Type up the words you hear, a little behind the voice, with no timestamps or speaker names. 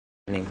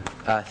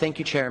Thank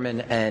you,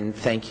 Chairman, and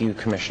thank you,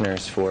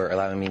 Commissioners, for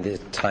allowing me the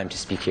time to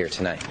speak here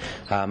tonight.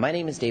 My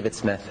name is David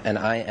Smith, and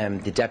I am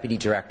the Deputy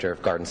Director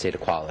of Garden State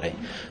Equality.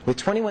 With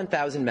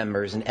 21,000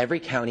 members in every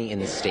county in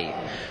the state,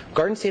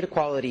 Garden State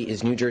Equality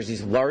is New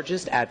Jersey's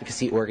largest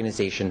advocacy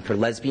organization for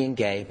lesbian,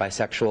 gay,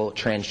 bisexual,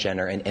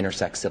 transgender, and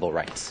intersex civil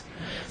rights.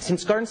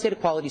 Since Garden State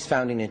Equality's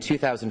founding in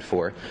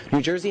 2004,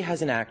 New Jersey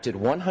has enacted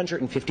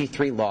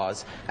 153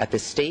 laws at the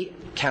state,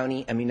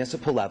 county, and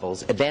municipal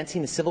levels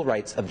advancing the civil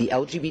rights of the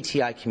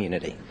LGBTI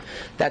community.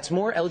 That's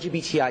more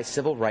LGBTI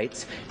civil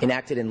rights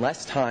enacted in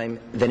less time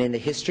than in the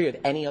history of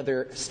any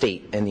other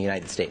state in the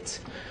United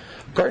States.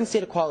 Garden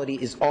State Equality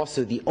is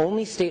also the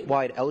only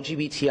statewide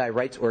LGBTI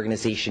rights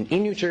organization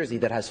in New Jersey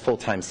that has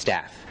full-time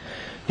staff.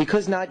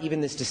 Because not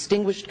even this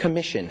distinguished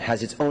commission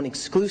has its own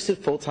exclusive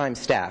full-time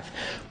staff,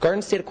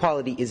 Garden State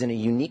Equality is in a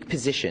unique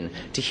position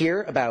to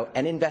hear about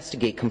and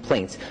investigate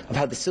complaints of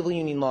how the civil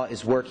union law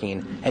is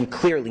working and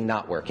clearly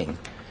not working.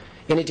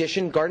 In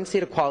addition, Garden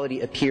State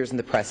Equality appears in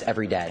the press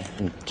every day,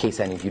 in case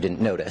any of you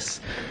didn't notice.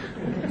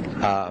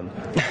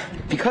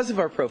 Because of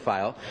our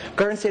profile,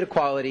 Garden State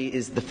Equality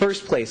is the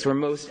first place where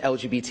most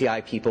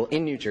LGBTI people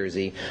in New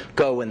Jersey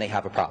go when they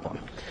have a problem.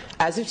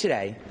 As of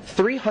today,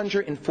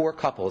 304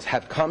 couples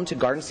have come to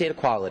Garden State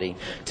Equality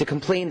to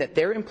complain that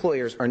their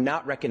employers are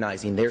not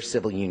recognizing their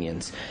civil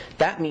unions.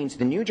 That means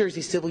the New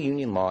Jersey civil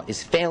union law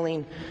is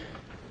failing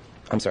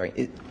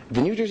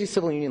the New Jersey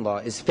civil union law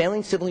is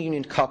failing civil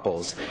union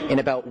couples in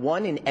about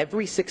 1 in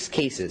every 6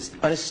 cases,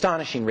 an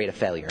astonishing rate of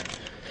failure.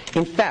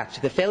 In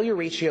fact, the failure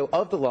ratio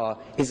of the law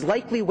is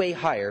likely way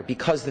higher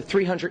because the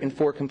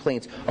 304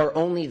 complaints are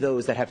only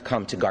those that have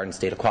come to Garden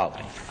State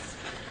Equality.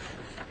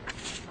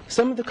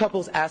 Some of the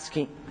couples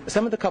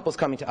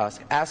coming to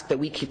us ask that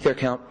we keep their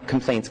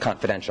complaints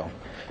confidential,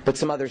 but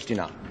some others do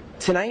not.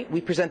 Tonight, we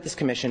present this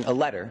commission a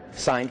letter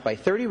signed by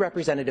 30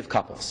 representative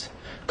couples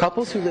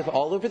who live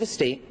all over the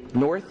state,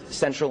 north,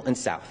 central, and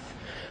south,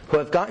 who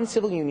have gotten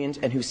civil unions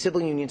and whose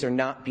civil unions are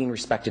not being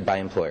respected by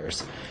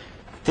employers.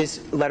 This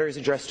letter is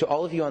addressed to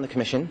all of you on the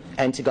commission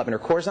and to Governor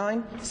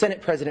Corzine,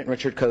 Senate President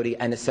Richard Cody,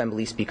 and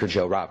Assembly Speaker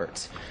Joe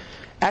Roberts.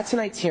 At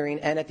tonight's hearing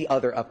and at the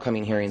other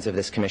upcoming hearings of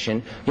this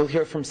commission, you'll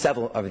hear from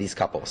several of these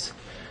couples.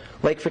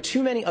 Like for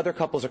too many other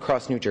couples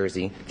across New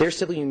Jersey, their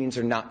civil unions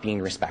are not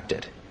being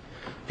respected,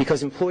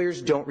 because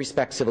employers don't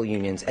respect civil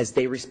unions as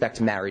they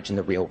respect marriage in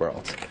the real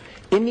world.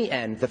 In the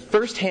end, the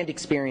first-hand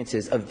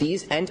experiences of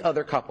these and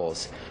other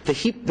couples,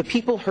 the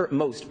people hurt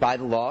most by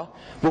the law,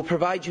 will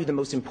provide you the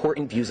most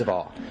important views of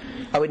all.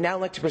 I would now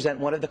like to present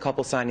one of the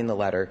couples signing the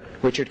letter,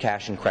 Richard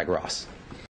Cash and Craig Ross.